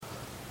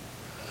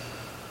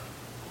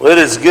Well, it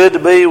is good to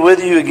be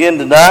with you again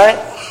tonight,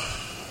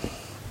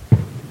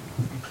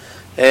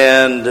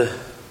 and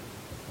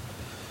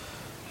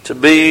to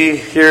be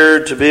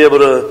here to be able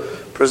to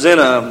present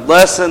a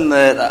lesson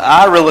that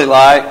I really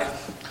like.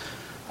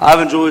 I've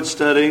enjoyed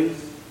studying.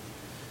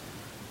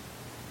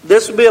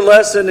 This would be a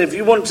lesson if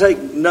you want to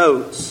take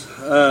notes.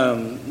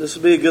 This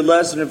would be a good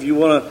lesson if you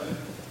want to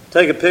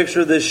take a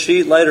picture of this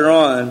sheet later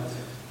on.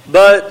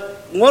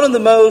 But one of the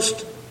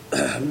most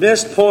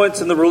missed points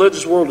in the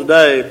religious world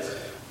today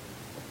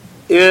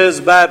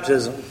is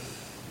baptism.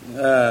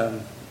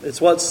 It's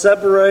what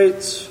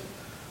separates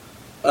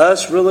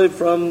us really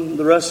from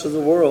the rest of the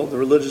world, the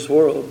religious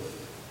world.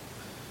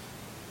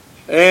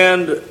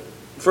 And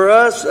for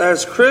us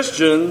as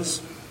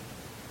Christians,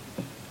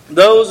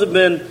 those who have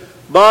been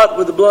bought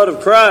with the blood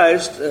of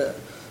Christ,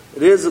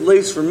 it is, at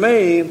least for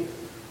me,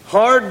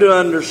 hard to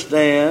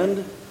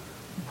understand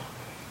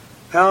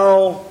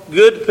how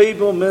good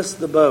people miss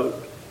the boat.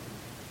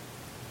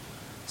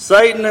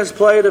 Satan has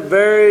played a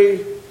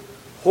very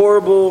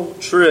horrible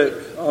trick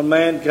on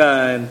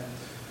mankind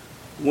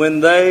when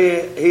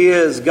he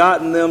has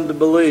gotten them to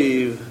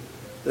believe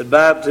that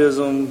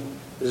baptism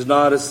is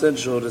not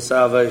essential to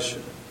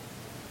salvation.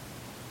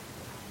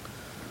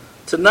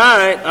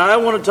 Tonight, I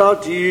want to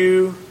talk to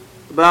you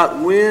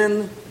about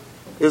when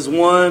is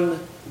one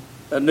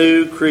a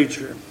new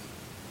creature.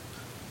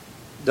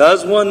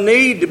 Does one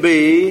need to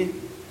be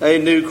a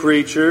new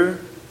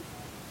creature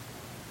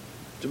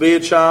to be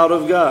a child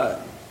of God?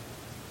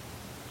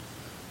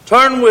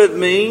 Turn with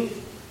me,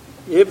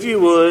 if you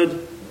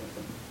would,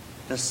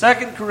 to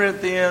 2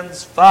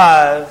 Corinthians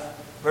 5,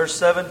 verse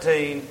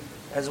 17,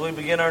 as we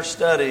begin our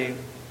study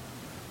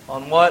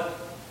on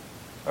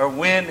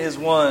when is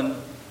one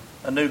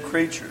a new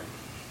creature.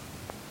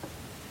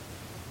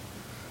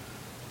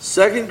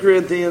 2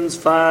 Corinthians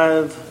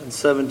 5 and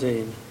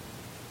 17.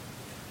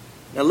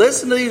 Now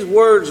listen to these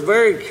words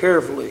very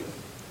carefully.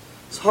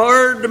 It's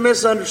hard to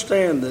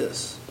misunderstand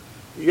this.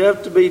 You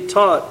have to be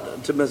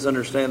taught to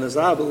misunderstand this,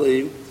 I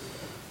believe.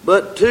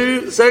 But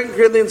 2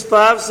 Corinthians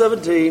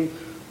 5:17,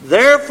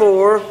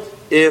 therefore,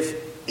 if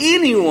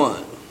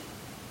anyone,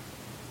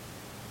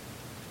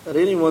 that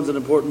anyone's an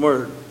important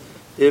word,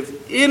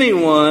 if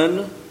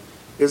anyone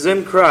is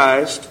in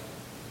Christ,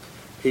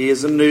 he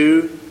is a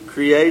new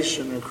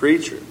creation or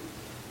creature.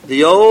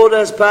 The old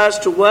has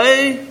passed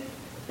away,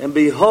 and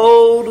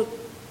behold,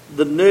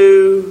 the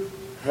new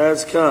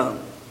has come.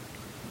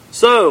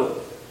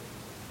 So,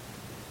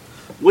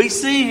 we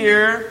see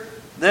here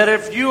that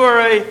if you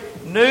are a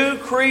new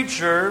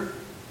creature,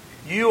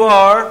 you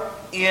are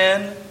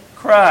in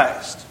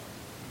Christ.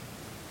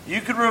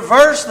 You could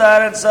reverse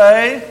that and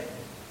say,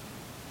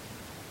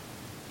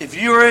 if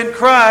you are in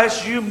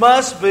Christ, you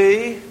must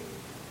be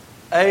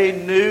a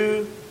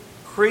new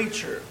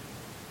creature.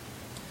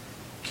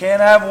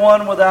 Can't have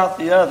one without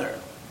the other.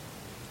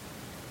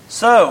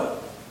 So,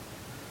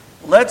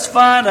 let's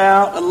find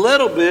out a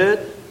little bit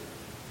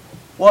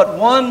what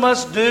one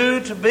must do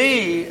to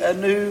be a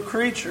new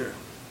creature.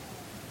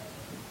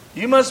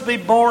 You must be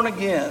born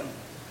again.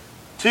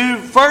 To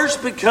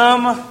first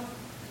become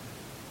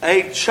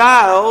a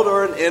child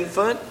or an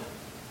infant,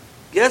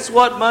 guess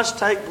what must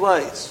take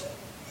place?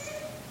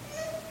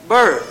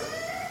 Birth.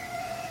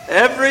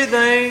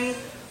 Everything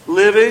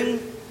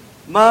living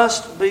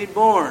must be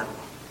born.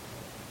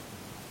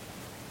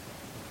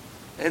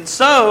 And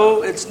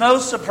so, it's no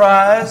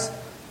surprise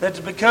that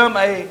to become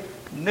a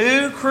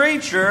new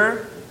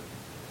creature,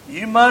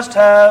 you must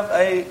have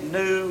a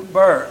new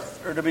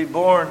birth, or to be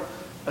born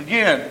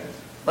again.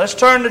 Let's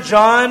turn to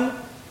John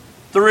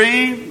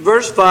 3,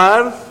 verse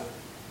 5.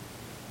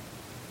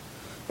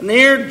 And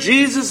here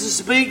Jesus is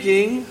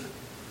speaking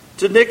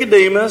to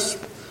Nicodemus,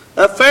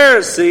 a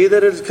Pharisee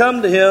that had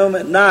come to him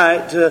at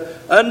night to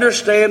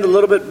understand a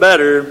little bit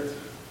better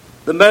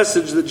the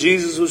message that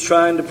Jesus was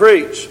trying to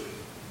preach.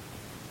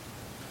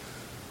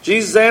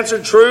 Jesus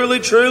answered, truly,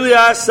 truly,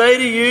 I say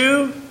to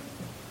you,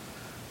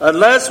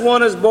 unless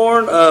one is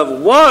born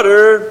of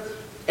water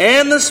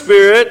and the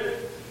Spirit,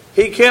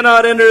 he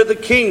cannot enter the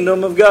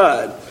kingdom of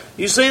God.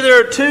 You see,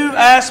 there are two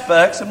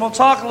aspects, and we'll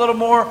talk a little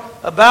more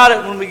about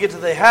it when we get to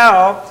the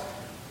how,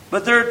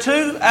 but there are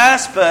two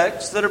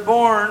aspects that are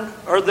born,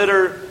 or that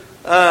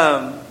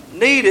are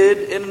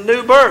needed in a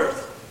new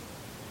birth.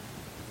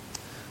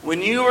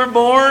 When you were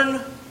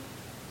born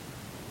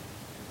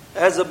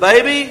as a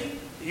baby,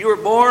 you were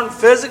born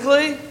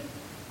physically,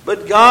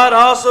 but God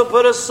also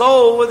put a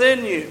soul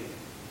within you.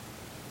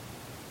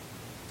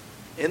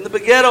 In the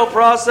begettal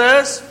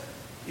process,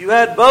 you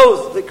had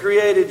both that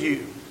created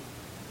you.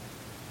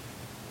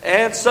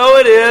 And so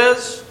it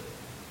is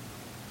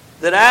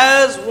that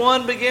as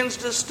one begins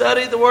to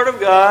study the Word of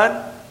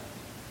God,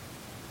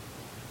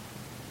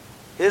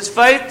 his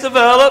faith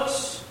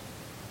develops.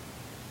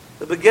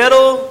 The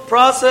begettal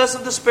process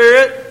of the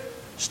Spirit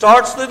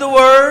starts through the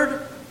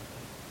Word.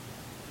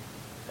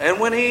 And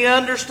when he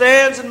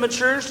understands and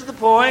matures to the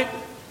point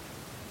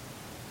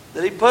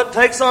that he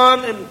takes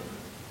on in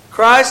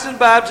Christ in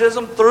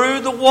baptism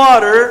through the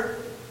water,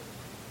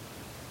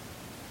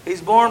 he's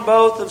born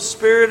both of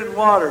spirit and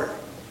water.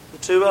 the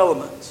two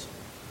elements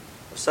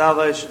of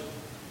salvation.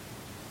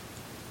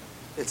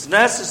 It's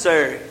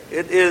necessary.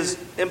 It is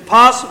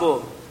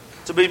impossible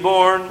to be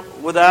born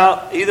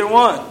without either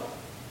one.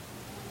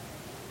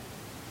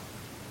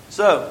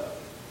 So,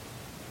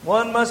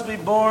 one must be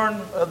born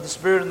of the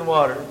Spirit and the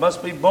water.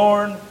 Must be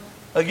born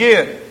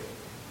again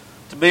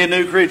to be a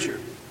new creature.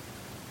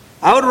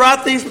 I would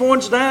write these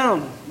points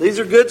down. These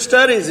are good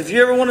studies. If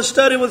you ever want to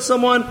study with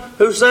someone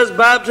who says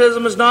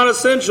baptism is not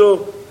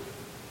essential,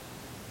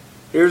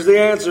 here's the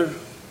answer.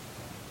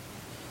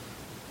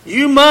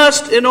 You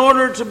must, in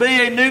order to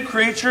be a new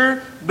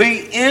creature, be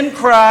in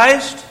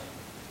Christ.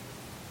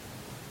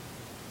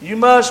 You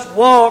must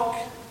walk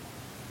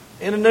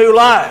in a new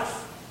life.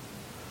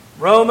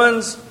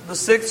 Romans, the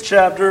 6th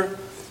chapter,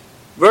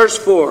 verse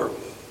 4.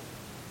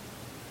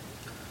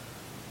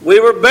 We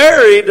were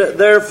buried,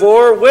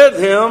 therefore, with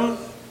Him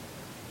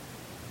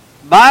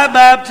by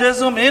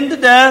baptism into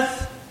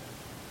death,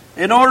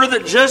 in order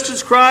that just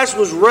as Christ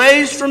was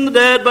raised from the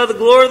dead by the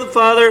glory of the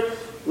Father,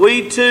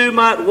 we too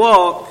might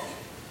walk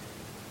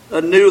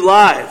a new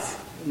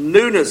life,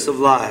 newness of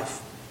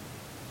life.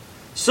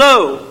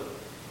 So,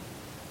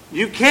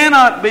 you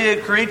cannot be a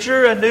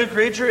new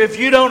creature, if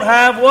you don't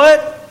have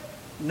what?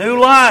 New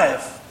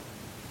life.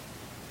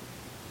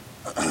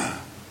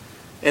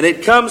 And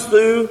it comes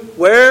through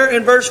where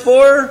in verse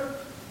 4?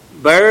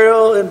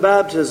 Burial and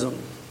baptism.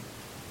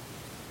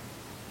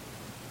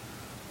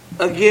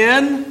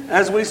 Again,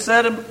 as we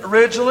said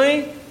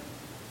originally,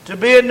 to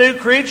be a new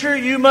creature,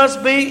 you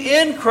must be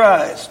in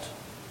Christ.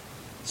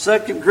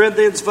 2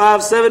 Corinthians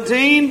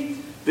 5:17,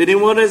 if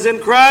anyone is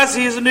in Christ,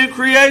 he is a new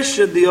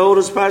creation. The old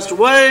has passed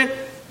away.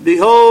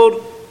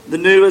 Behold, the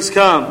new has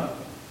come.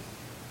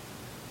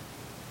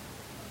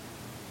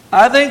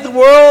 I think the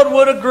world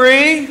would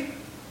agree,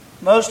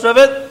 most of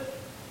it,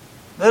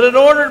 that in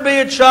order to be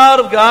a child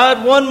of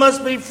God, one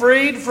must be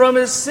freed from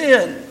his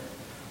sin.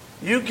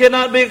 You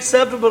cannot be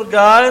acceptable to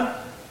God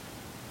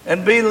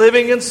and be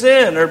living in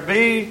sin, or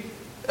be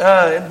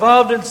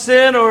involved in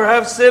sin, or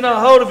have sin a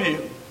hold of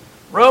you.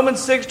 Romans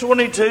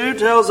 6:22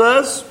 tells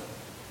us,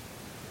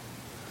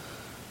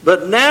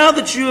 but now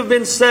that you have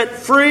been set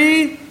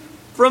free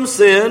from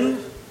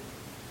sin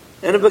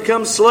and have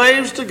become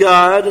slaves to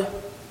God,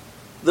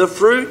 the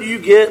fruit you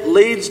get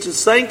leads to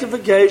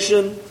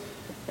sanctification,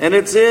 and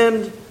its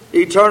end,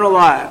 eternal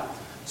life.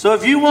 So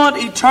if you want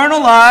eternal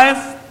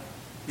life,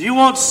 if you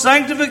want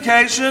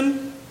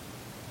sanctification,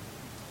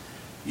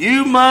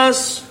 you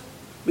must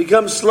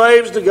become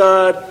slaves to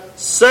God,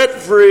 set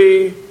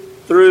free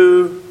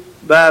through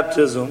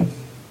baptism.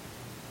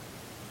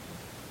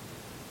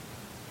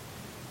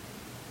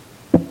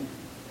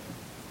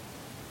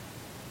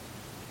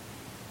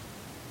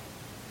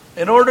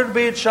 In order to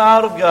be a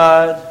child of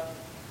God,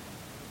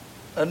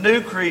 a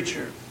new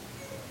creature,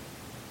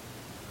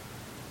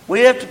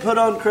 we have to put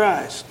on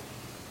Christ.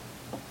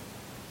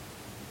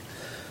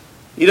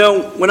 You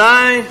know, when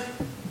I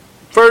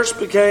first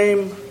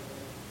became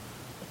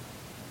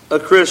a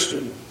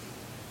Christian,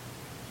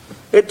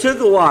 it took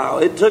a while.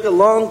 It took a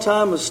long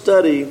time of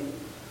study.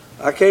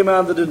 I came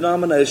out of the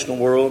denominational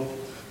world.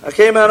 I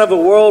came out of a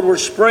world where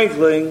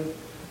sprinkling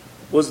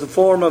was the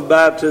form of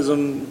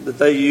baptism that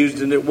they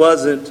used, and it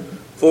wasn't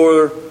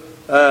for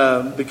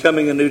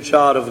becoming a new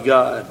child of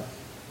God.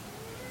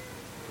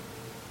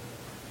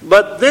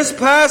 But this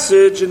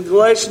passage in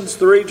Galatians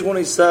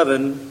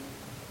 3:27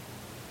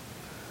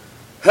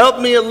 helped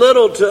me a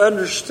little to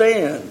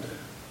understand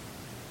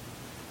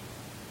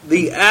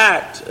the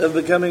act of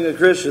becoming a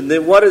Christian,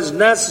 then what is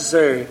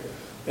necessary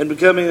in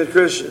becoming a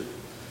Christian.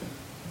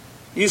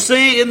 You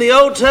see, in the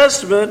Old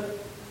Testament,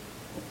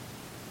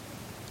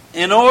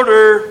 in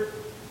order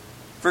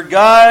for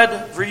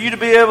you to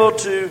be able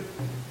to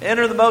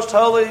enter the most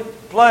holy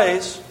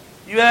place,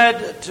 you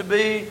had to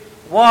be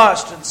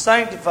washed and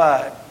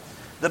sanctified.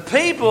 The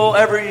people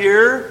every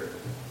year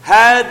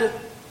had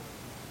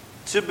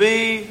to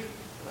be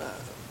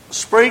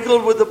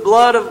sprinkled with the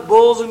blood of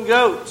bulls and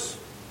goats.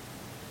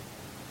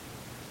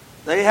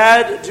 They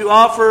had to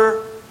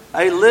offer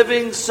a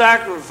living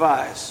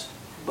sacrifice,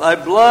 a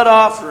blood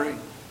offering,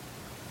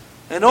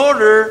 in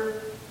order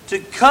to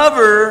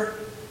cover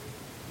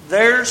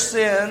their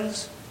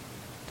sins,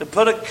 to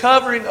put a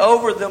covering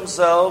over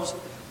themselves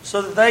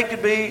so that they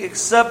could be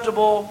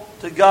acceptable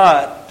to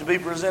God, to be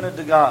presented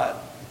to God.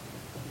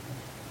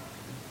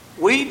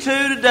 We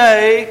too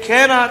today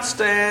cannot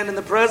stand in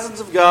the presence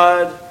of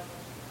God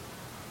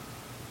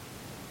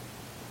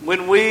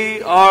when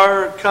we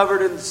are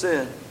covered in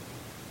sin.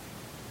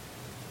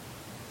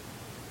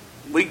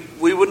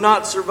 We would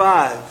not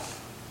survive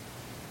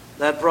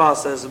that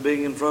process of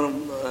being in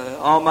front of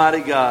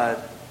Almighty God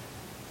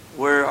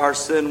where our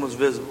sin was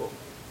visible.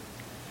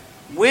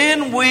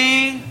 When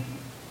we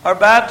are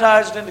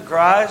baptized into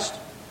Christ,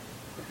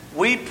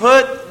 we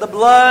put the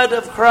blood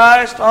of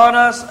Christ on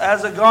us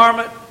as a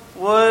garment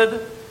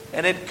would,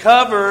 and it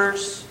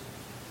covers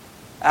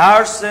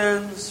our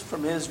sins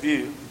from His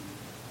view.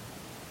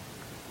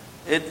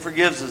 It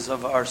forgives us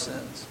of our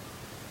sins.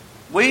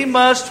 We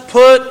must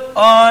put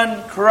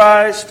on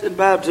Christ in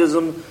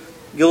baptism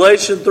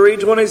Galatians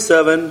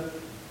 3:27,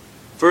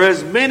 for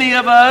as many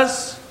of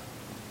us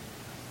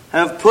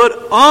have put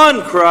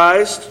on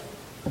Christ,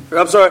 for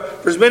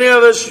as many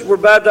of us were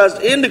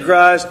baptized into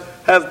Christ,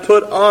 have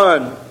put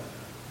on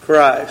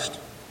Christ.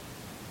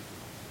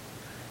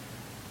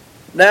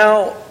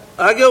 Now,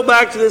 I go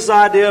back to this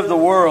idea of the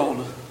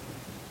world.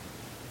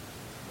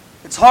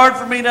 It's hard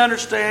for me to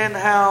understand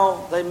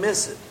how they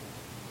miss it.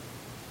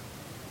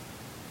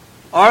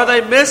 Are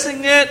they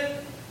missing it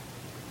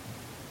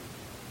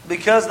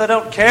because they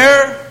don't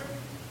care?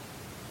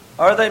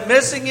 Are they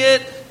missing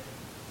it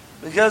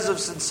because of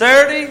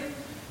sincerity?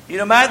 You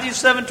know, Matthew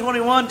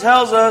 7:21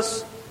 tells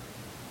us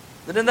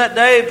that in that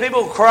day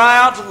people will cry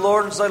out to the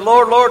Lord and say,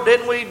 Lord, Lord,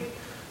 didn't we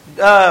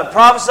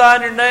prophesy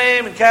in your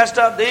name and cast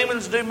out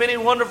demons, do many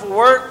wonderful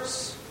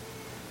works?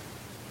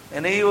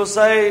 And he will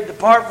say,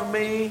 depart from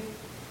me,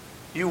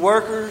 you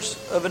workers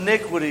of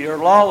iniquity or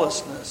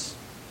lawlessness.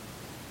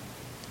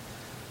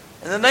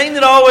 And the thing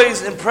that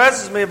always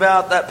impresses me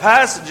about that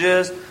passage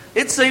is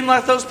it seemed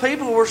like those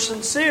people were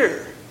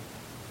sincere.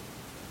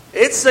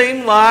 It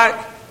seemed like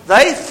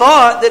they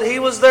thought that he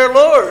was their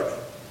Lord.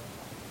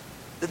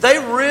 That they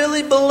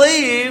really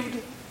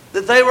believed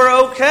that they were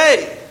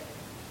okay.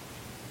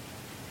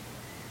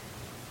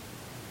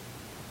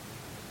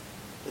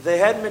 But they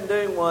hadn't been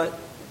doing what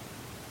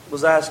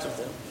was asked of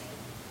them.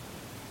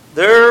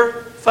 Their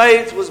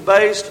faith was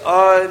based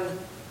on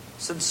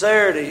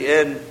sincerity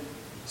and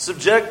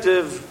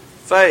subjective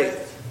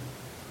faith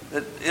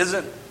that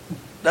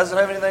doesn't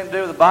have anything to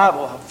do with the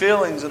Bible,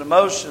 feelings and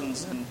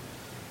emotions, and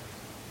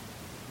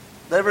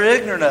they were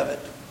ignorant of it.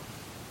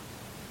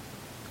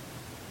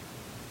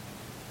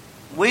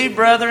 We,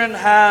 brethren,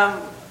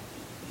 have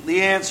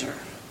the answer.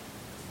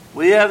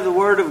 We have the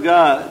Word of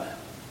God.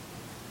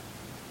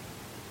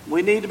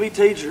 We need to be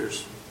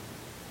teachers.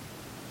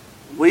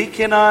 We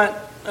cannot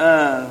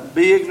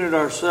be ignorant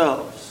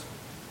ourselves.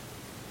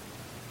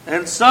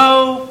 And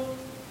so,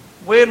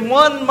 when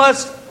one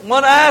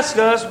asks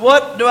us,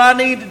 what do I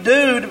need to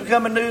do to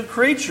become a new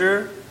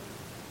creature?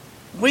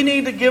 We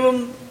need to give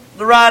them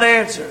the right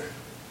answer.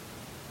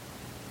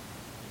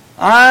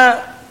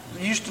 I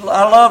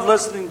love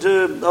listening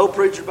to an old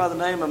preacher by the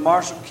name of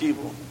Marshall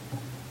Keeble.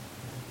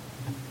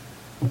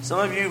 Some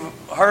of you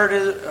have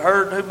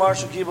heard who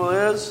Marshall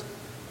Keeble is.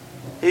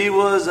 He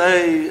was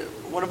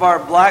one of our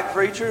black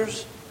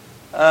preachers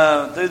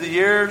through the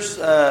years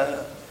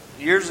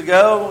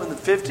ago in the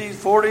 50s,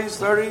 40s,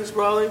 30s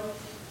probably.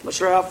 I'm not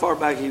sure how far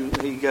back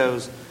he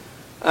goes.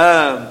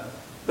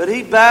 But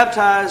he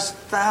baptized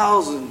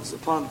thousands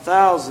upon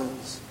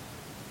thousands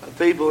of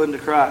people into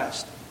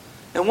Christ.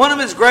 And one of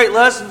his great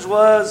lessons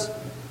was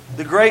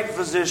the great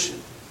physician.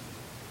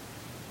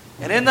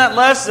 And in that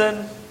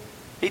lesson,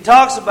 he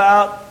talks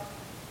about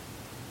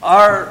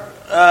our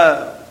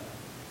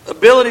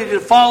ability to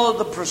follow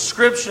the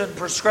prescription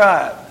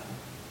prescribed.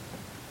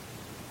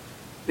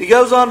 He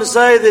goes on to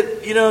say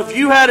that, if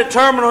you had a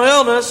terminal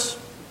illness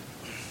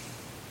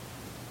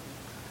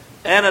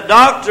and a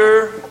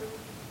doctor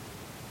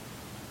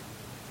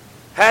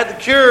had the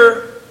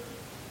cure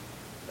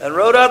and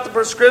wrote out the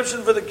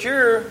prescription for the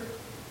cure,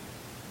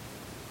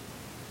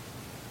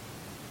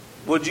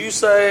 would you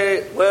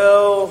say,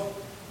 well,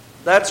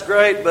 that's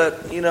great,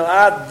 but,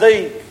 I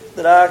think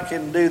that I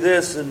can do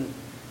this and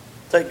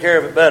take care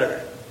of it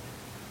better?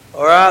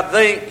 Or I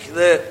think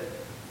that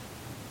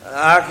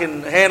I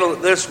can handle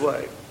it this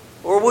way?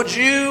 Or would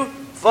you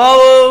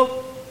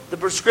follow the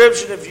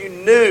prescription if you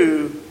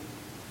knew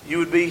you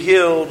would be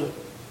healed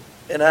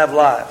and have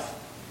life?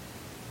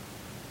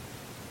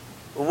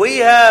 We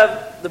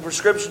have the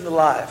prescription to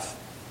life.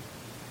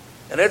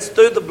 And it's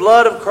through the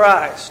blood of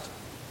Christ.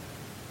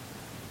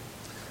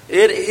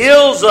 It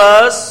heals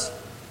us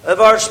of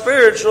our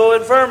spiritual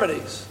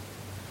infirmities.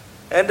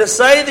 And to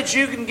say that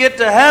you can get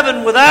to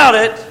heaven without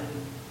it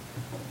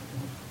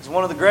is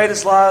one of the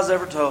greatest lies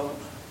ever told.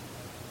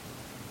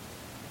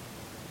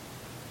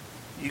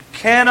 You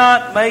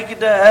cannot make it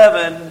to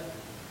heaven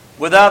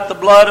without the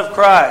blood of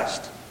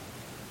Christ.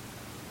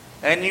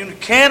 And you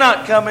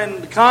cannot come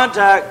into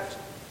contact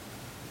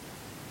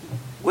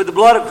with the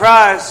blood of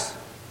Christ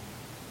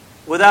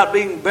without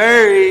being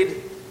buried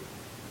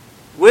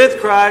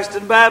with Christ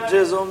in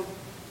baptism,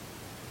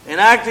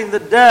 enacting the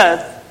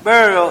death,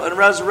 burial, and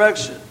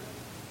resurrection.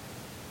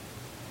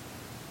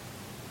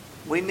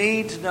 We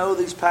need to know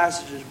these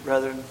passages,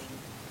 brethren,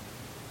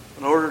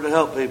 in order to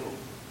help people.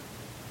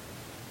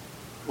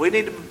 We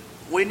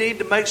need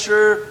to make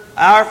sure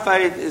our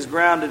faith is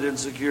grounded and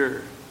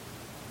secure.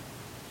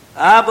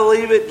 I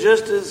believe it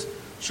just as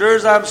sure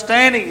as I'm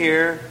standing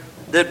here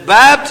that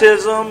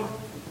baptism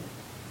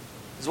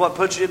is what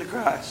puts you into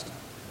Christ.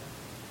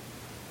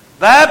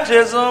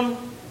 Baptism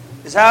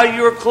is how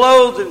you are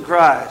clothed in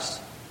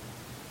Christ.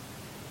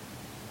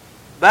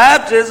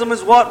 Baptism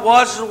is what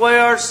washes away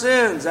our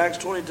sins, Acts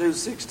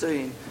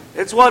 22:16.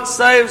 It's what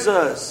saves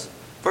us,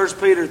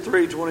 1 Peter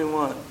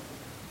 3:21.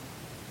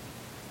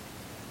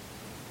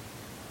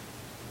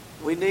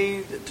 We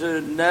need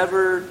to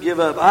never give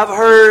up. I've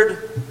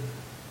heard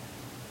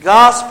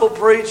gospel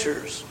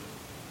preachers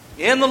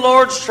in the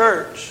Lord's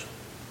church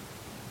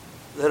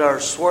that are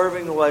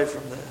swerving away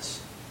from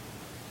this,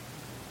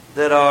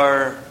 that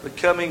are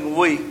becoming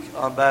weak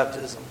on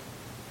baptism.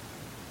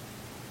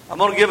 I'm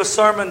going to give a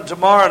sermon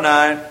tomorrow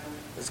night.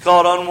 It's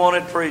called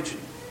Unwanted Preaching.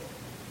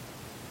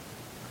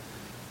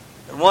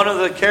 And one of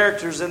the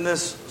characters in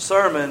this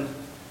sermon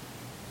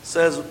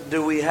says,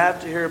 do we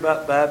have to hear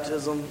about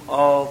baptism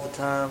all the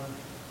time?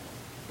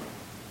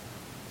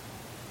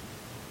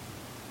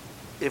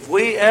 If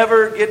we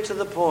ever get to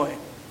the point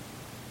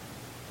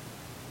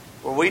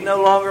where we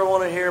no longer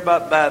want to hear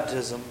about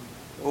baptism,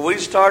 where we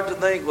start to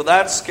think, well,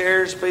 that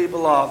scares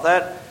people off,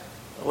 that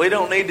we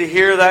don't need to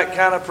hear that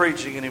kind of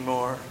preaching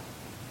anymore,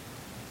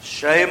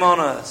 shame on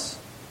us.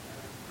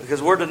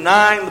 Because we're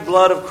denying the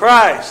blood of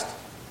Christ.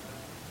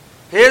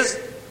 His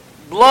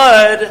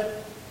blood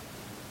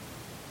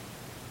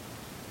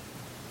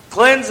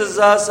cleanses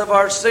us of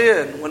our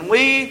sin. When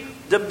we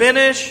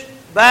diminish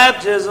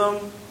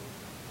baptism,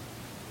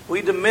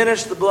 we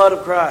diminish the blood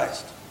of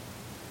Christ.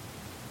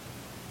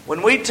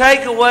 When we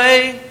take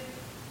away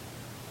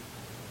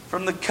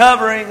from the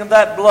covering of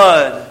that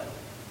blood,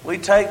 we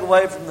take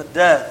away from the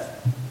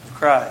death of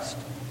Christ.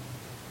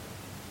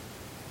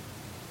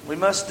 We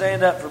must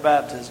stand up for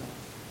baptism.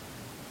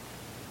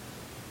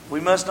 We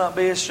must not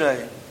be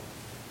ashamed.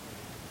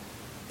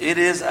 It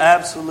is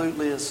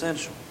absolutely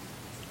essential.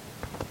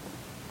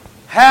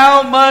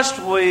 How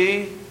must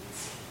we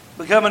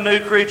become a new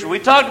creature? We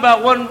talked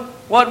about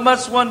what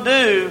must one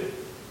do,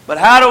 but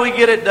how do we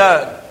get it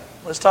done?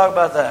 Let's talk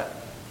about that.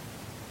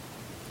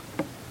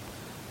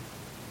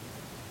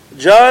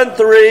 John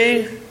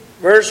 3,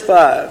 verse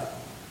 5.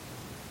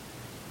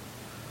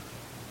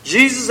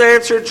 Jesus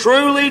answered,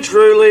 "Truly,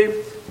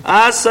 truly,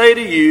 I say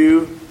to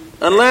you,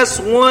 unless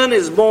one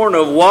is born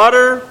of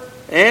water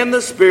and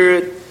the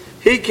Spirit,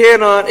 he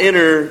cannot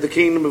enter the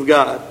kingdom of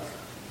God."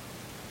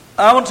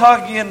 I want to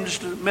talk again in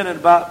just a minute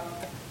about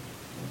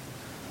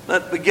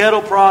that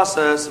begettal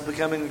process of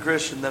becoming a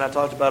Christian that I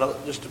talked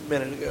about just a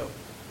minute ago.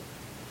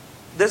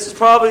 This is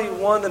probably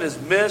one that is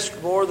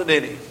missed more than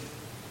any.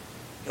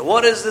 And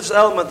what is this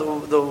element,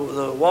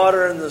 the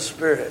water and the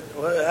Spirit?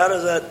 How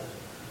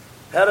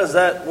does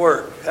that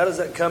work? How does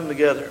that come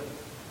together?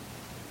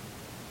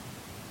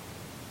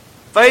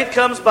 Faith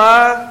comes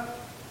by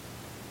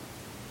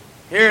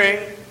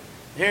hearing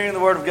the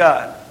Word of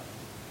God.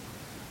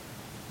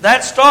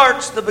 That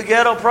starts the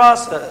begettal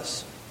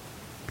process.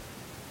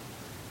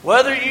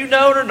 Whether you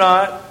know it or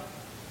not,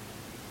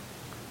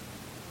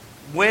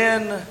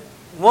 when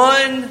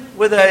one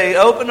with an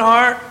open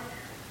heart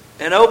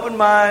and open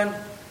mind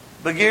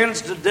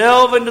begins to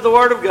delve into the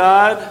Word of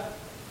God,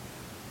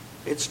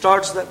 it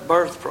starts that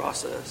birth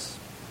process.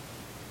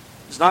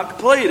 It's not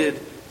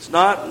completed. It's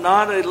not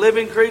a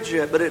living creature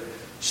yet, but it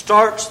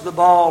starts the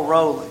ball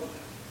rolling.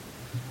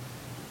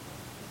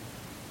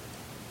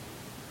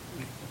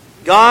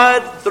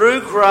 God,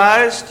 through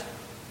Christ,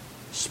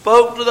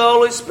 spoke to the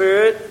Holy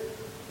Spirit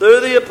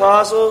through the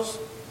apostles.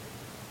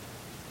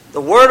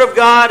 The Word of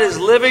God is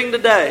living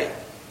today.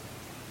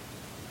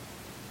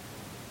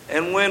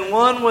 And when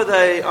one with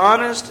an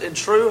honest and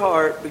true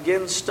heart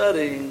begins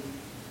studying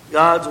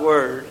God's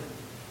Word,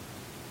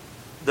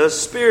 the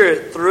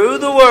Spirit, through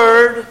the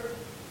Word,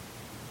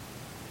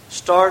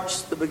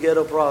 starts the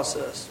begettal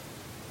process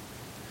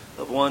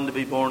of one to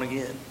be born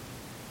again.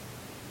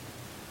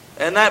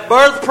 And that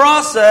birth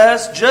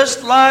process,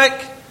 just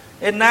like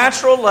in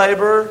natural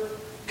labor,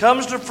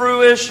 comes to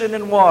fruition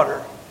in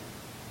water.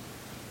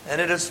 And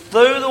it is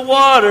through the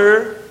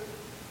water,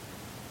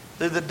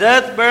 through the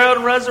death, burial,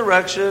 and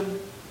resurrection,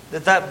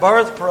 that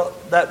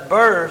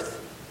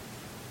birth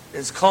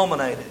is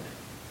culminated.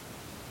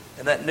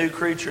 And that new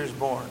creature is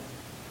born.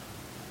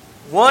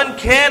 One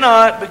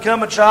cannot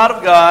become a child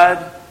of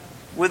God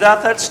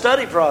without that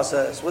study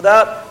process,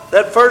 without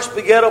that first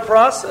begettal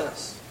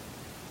process.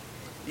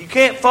 You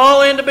can't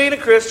fall into being a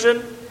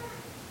Christian.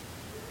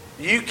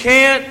 You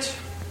can't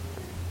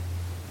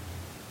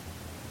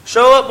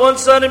show up one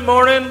Sunday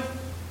morning,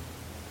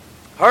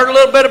 heard a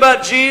little bit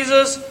about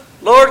Jesus,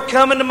 Lord,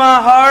 come into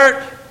my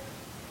heart,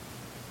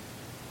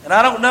 and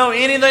I don't know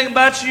anything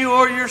about you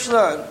or your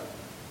son.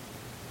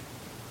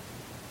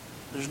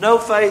 There's no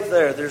faith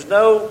there. There's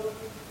no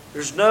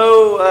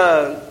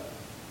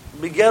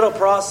begettal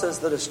process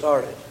that has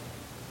started.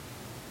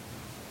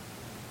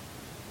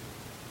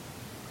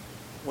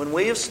 When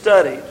we have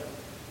studied,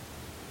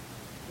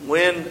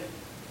 when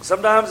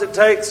sometimes it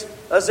takes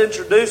us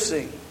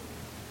introducing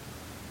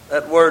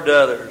that word to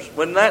others,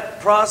 when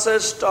that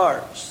process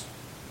starts,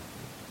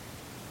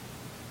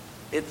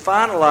 it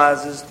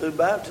finalizes through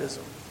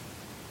baptism.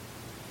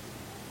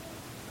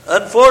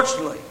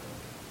 Unfortunately,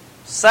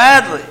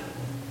 sadly,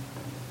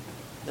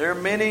 there are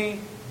many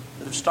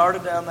that have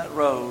started down that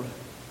road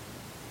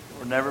and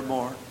were never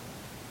born.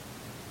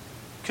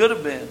 Could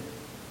have been.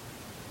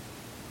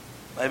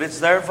 Maybe it's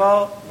their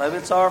fault. Maybe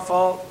it's our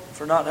fault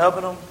for not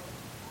helping them,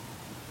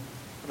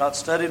 for not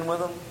studying with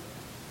them.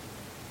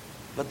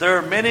 But there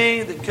are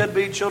many that could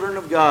be children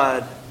of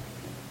God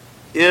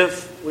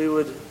if we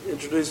would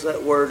introduce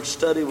that word,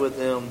 study with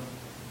them,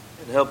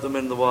 and help them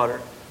in the water.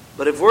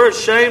 But if we're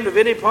ashamed of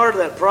any part of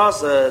that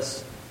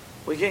process,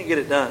 we can't get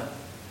it done.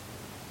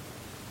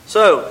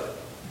 So,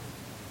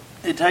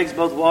 it takes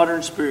both water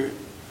and spirit.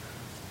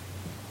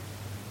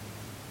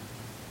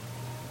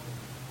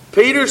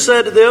 Peter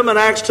said to them in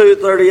Acts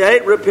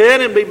 2:38,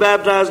 "Repent and be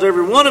baptized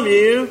every one of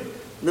you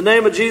in the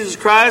name of Jesus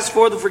Christ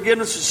for the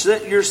forgiveness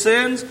of your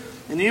sins,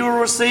 and you will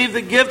receive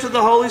the gift of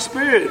the Holy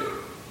Spirit."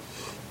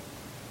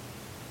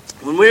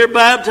 When we are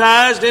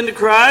baptized into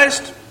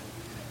Christ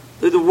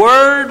through the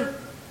Word,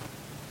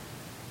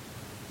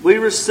 we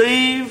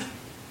receive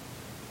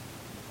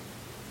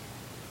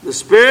the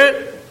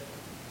Spirit,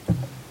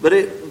 but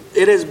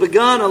it has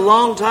begun a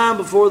long time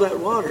before that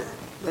water.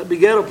 That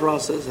begettal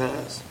process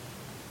has.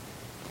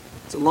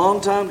 It's a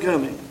long time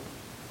coming.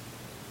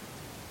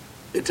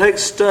 It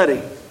takes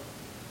study,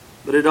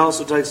 but it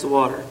also takes the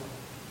water.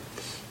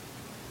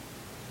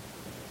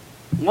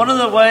 One of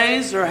the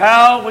ways or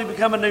how we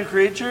become a new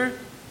creature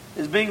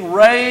is being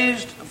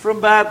raised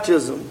from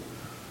baptism.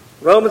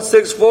 Romans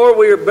 6:4,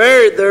 "We are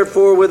buried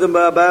therefore with him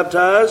by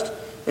baptized,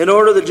 in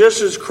order that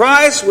just as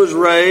Christ was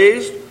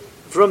raised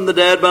from the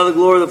dead by the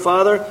glory of the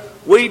Father,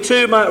 we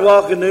too might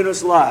walk in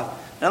newness of life."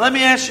 Now let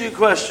me ask you a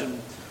question.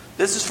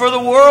 This is for the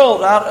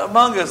world out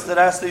among us that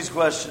asks these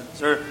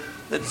questions, or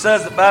that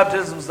says that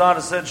baptism is not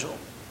essential.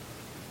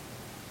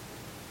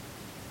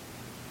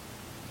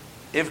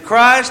 If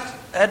Christ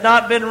had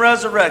not been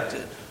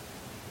resurrected,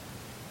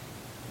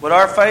 would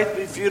our faith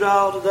be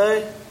futile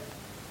today?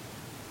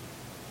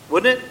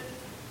 Wouldn't it?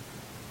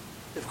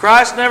 If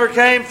Christ never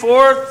came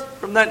forth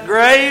from that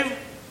grave,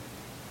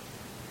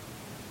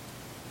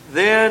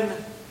 then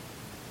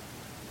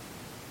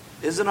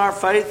isn't our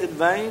faith in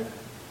vain?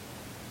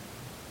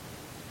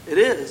 It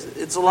is.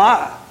 It's a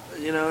lie.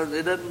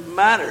 It doesn't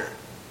matter.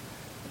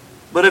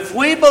 But if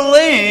we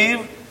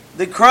believe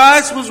that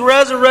Christ was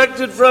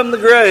resurrected from the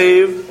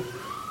grave,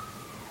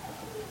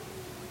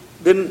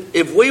 then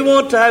if we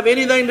want to have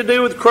anything to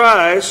do with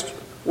Christ,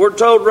 we're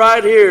told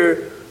right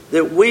here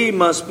that we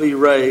must be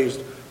raised,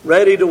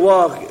 ready to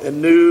walk a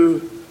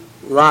new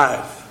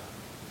life.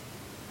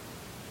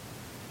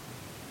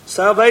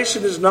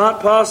 Salvation is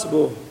not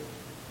possible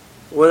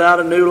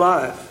without a new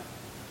life.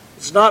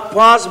 It's not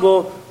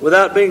possible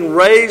without being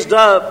raised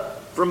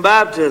up from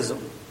baptism.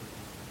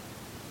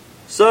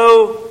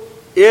 So,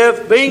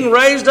 if being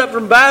raised up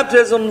from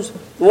baptism is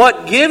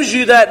what gives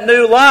you that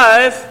new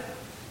life,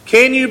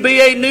 can you be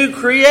a new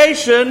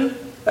creation,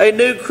 a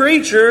new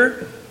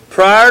creature,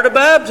 prior to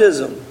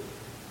baptism?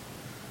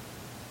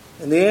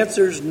 And the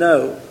answer is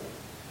no.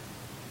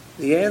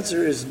 The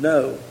answer is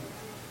no.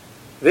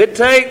 If it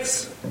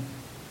takes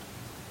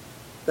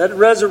that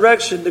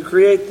resurrection to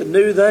create the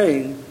new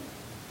thing,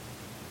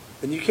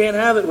 then you can't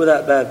have it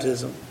without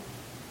baptism.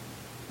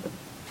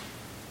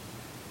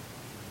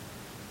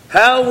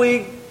 How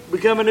we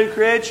become a new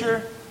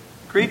creature?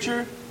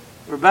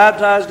 We're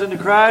baptized into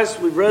Christ.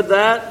 We've read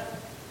that.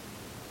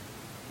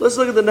 Let's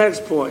look at the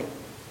next point.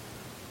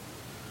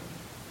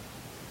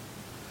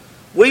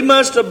 We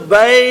must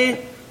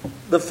obey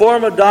the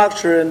form of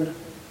doctrine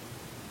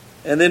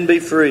and then be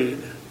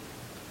freed.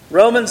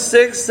 Romans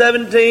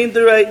 6:17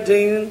 through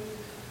 18.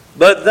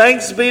 "But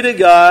thanks be to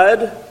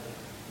God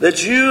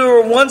that you who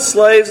were once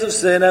slaves of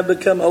sin have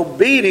become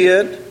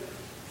obedient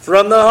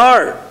from the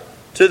heart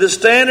to the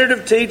standard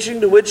of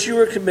teaching to which you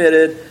were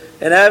committed,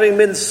 and having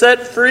been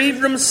set free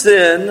from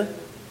sin,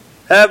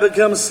 have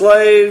become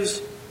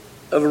slaves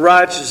of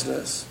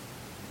righteousness."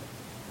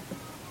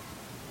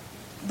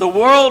 The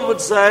world would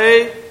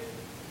say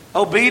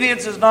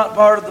obedience is not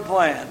part of the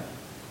plan.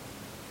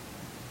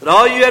 That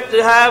all you have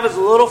to have is a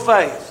little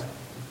faith.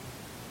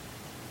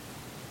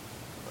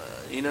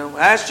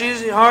 Ask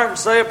Jesus in your heart and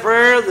say a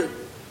prayer that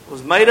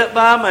was made up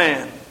by a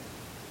man,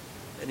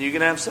 and you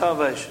can have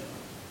salvation.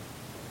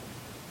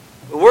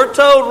 But we're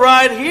told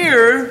right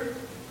here,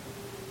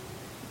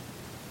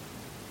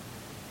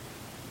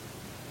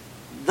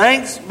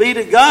 thanks be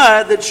to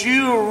God that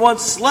you who were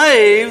once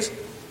slaves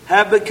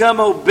have become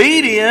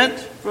obedient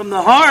from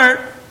the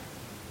heart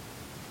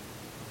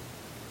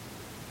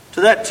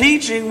to that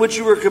teaching which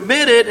you were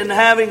committed, and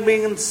having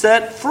been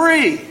set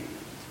free.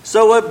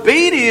 So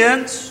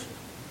obedience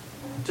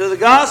to the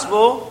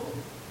gospel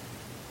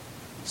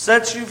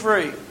sets you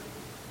free.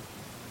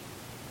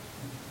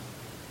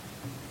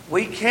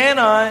 We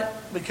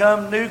cannot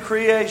become new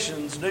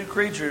creations, new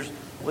creatures,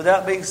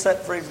 without being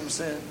set free from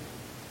sin.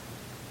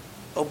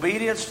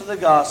 Obedience to the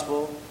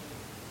gospel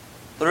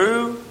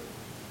through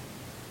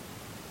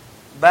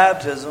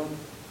baptism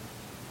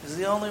is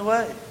the only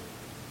way.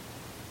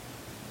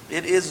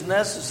 It is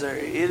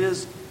necessary. It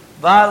is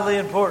vitally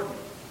important.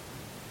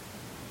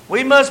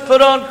 We must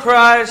put on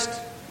Christ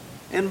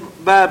in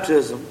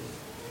baptism.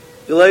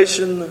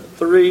 Galatians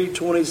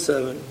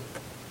 3:27.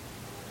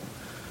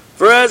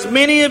 "For as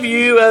many of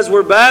you as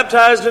were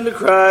baptized into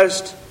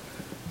Christ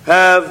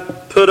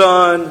have put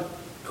on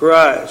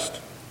Christ."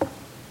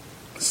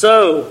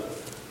 So,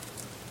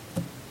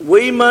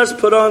 we must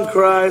put on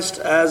Christ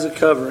as a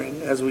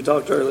covering, as we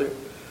talked earlier.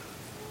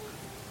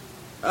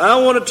 I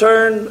want to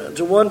turn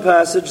to one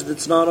passage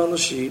that's not on the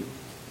sheet.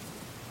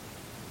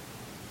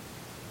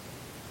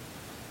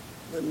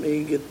 Let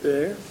me get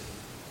there.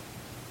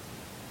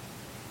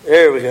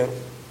 There we go.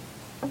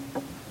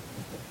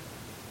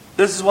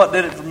 This is what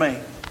did it for me.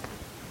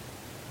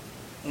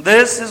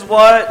 This is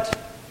what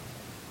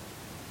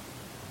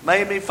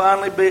made me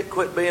finally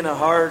quit being a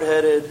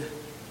hard-headed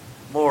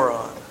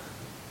moron.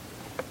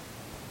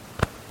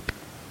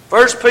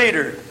 1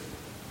 Peter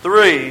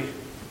 3.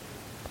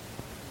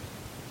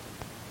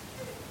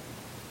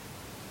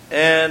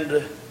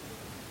 And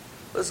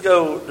let's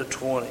go to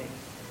 20.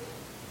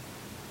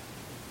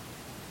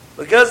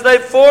 Because they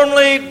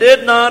formerly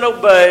did not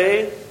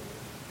obey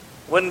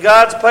when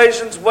God's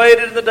patience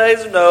waited in the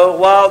days of Noah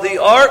while the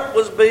ark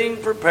was being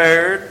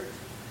prepared,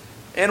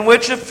 in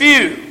which a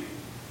few,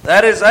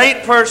 that is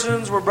 8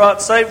 persons, were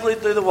brought safely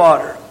through the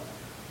water.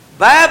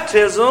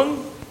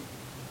 Baptism,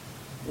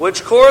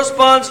 which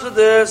corresponds to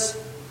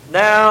this,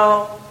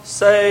 now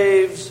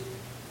saves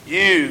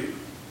you.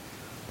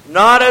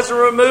 Not as a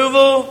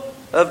removal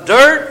of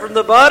dirt from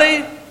the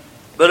body,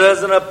 but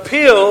as an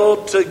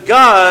appeal to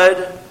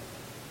God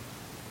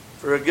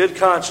for a good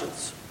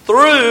conscience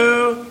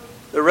through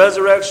the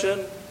resurrection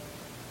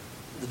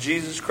of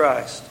Jesus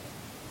Christ.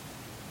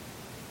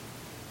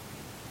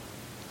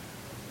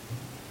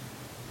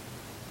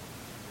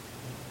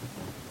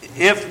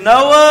 If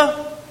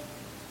Noah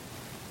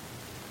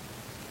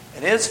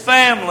and his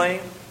family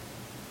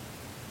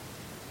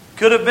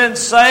could have been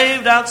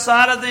saved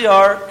outside of the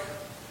ark,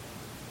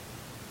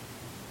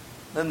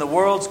 then the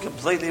world's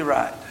completely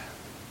right.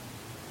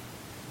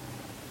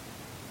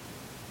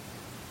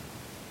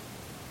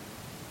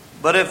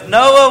 But if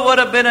Noah would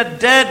have been a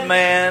dead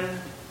man,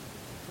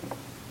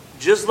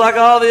 just like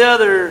all the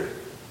other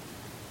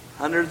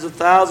hundreds of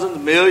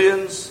thousands,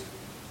 millions,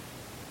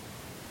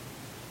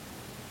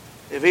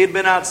 if he'd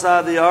been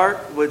outside the ark,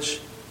 which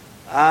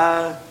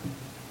I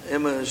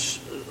am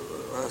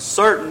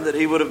certain that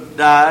he would have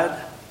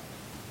died,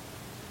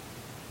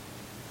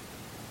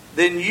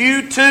 then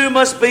you too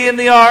must be in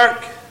the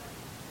ark.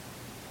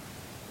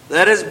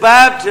 That is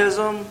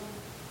baptism,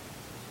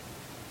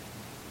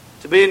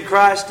 to be in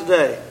Christ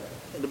today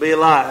and to be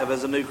alive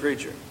as a new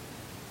creature.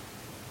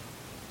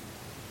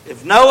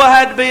 If Noah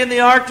had to be in the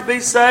ark to be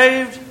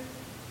saved,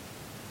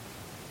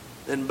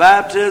 then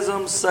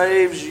baptism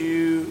saves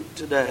you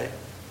today.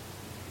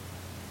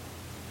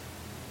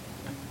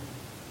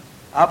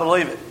 I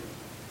believe it.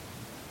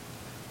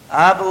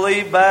 I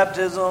believe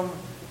baptism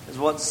is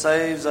what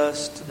saves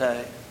us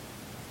today.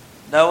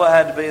 Noah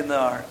had to be in the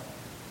ark.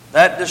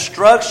 That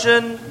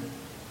destruction,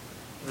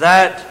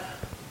 that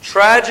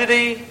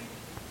tragedy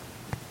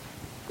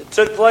that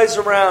took place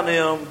around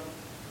him,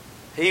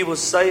 he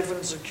was safe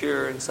and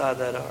secure inside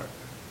that ark.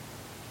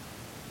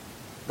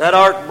 That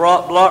ark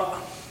brought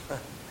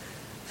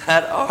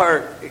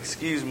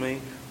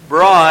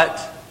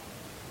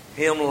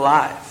him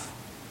life.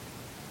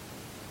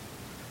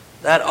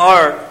 That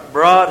ark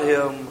brought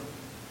him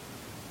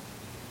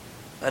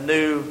a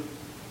new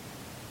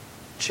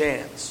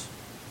chance,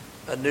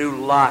 a new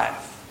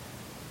life,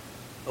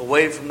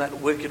 away from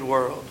that wicked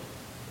world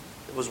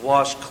that was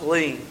washed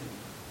clean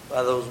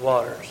by those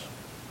waters.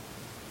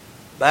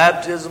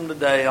 Baptism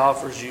today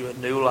offers you a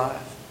new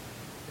life.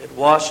 It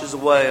washes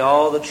away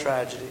all the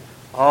tragedy,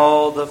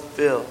 all the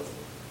filth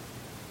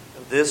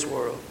of this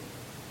world,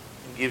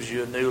 and gives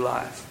you a new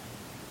life.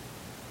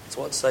 It's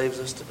what saves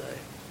us today.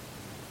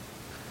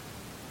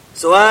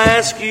 So I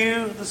ask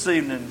you this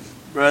evening,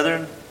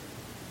 brethren,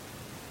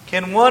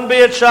 can one be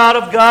a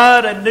child of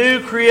God, a new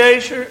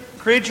creation,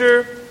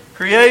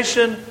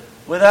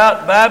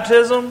 without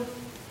baptism?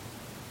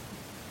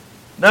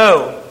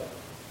 No.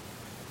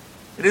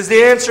 It is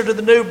the answer to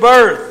the new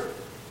birth.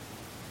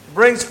 It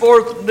brings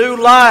forth new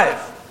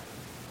life.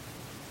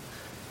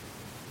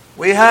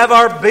 We have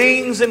our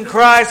beings in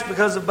Christ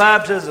because of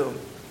baptism.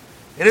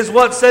 It is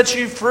what sets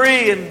you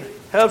free and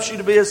helps you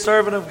to be a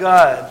servant of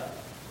God.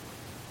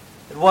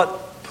 And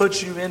what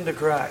puts you into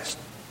Christ.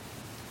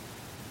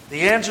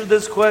 The answer to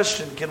this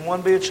question, can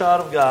one be a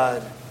child of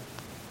God,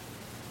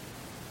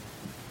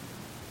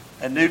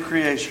 a new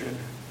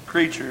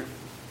creature,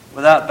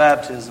 without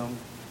baptism?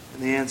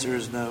 And the answer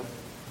is no.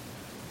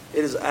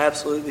 It is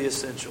absolutely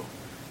essential.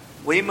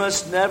 We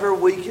must never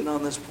weaken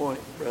on this point,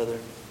 brethren.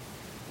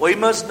 We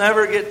must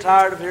never get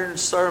tired of hearing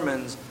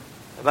sermons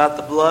about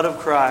the blood of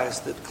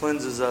Christ that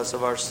cleanses us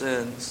of our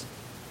sins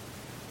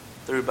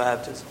through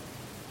baptism.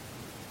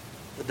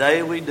 The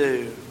day we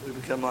do, we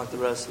become like the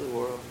rest of the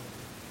world.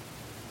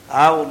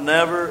 I will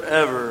never,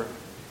 ever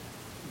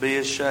be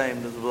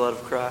ashamed of the blood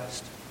of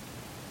Christ.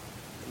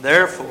 And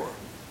therefore,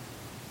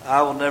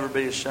 I will never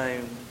be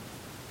ashamed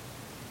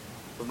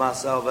of my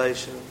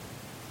salvation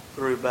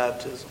through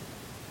baptism.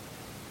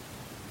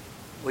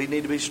 We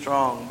need to be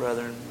strong,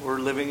 brethren. We're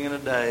living in a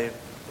day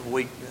of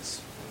weakness,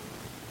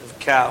 of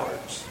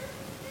cowards.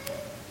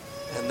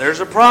 And there's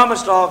a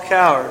promise to all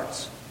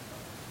cowards.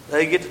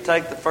 They get to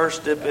take the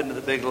first dip into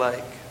the big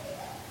lake.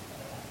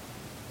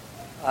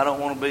 I don't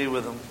want to be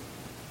with them.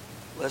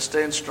 Let's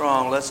stand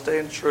strong. Let's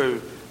stand true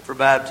for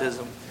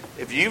baptism.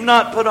 If you've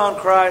not put on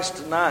Christ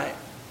tonight,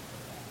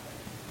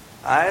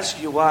 I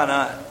ask you, why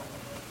not?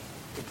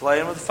 You're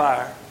playing with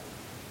fire.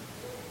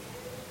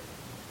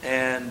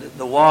 And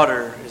the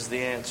water is the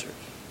answer.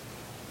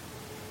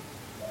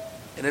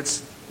 And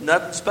it's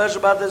nothing special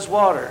about this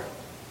water.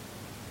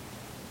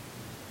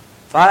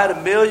 If I had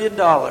 $1 million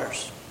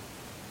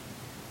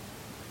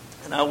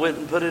and I went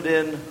and put it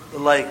in the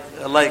lake,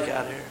 a lake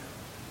out here,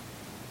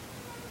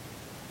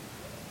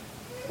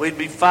 we'd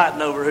be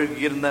fighting over who could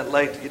get in that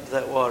lake to get to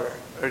that water,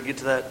 or get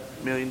to that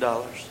 $1 million.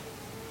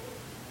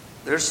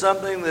 There's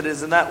something that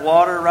is in that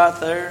water right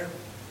there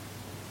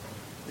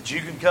that you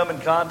can come in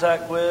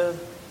contact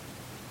with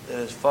that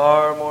is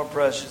far more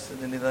precious than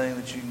anything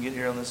that you can get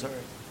here on this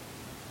earth.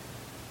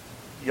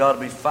 You ought to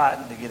be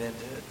fighting to get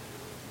into it.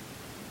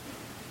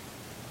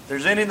 If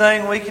there's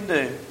anything we can do,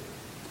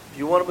 if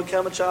you want to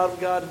become a child of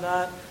God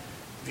tonight,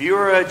 if you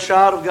are a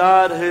child of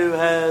God who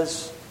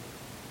has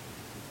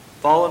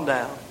fallen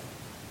down,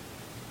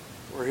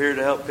 we're here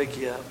to help pick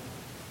you up.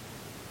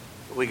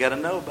 But we got to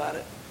know about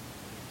it.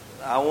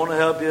 I want to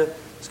help you.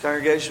 This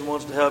congregation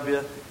wants to help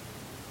you.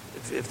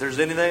 If there's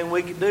anything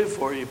we can do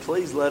for you,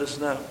 please let us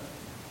know.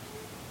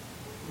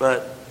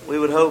 But we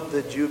would hope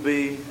that you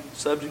be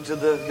subject to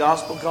the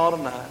gospel call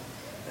tonight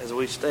as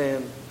we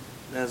stand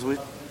and as we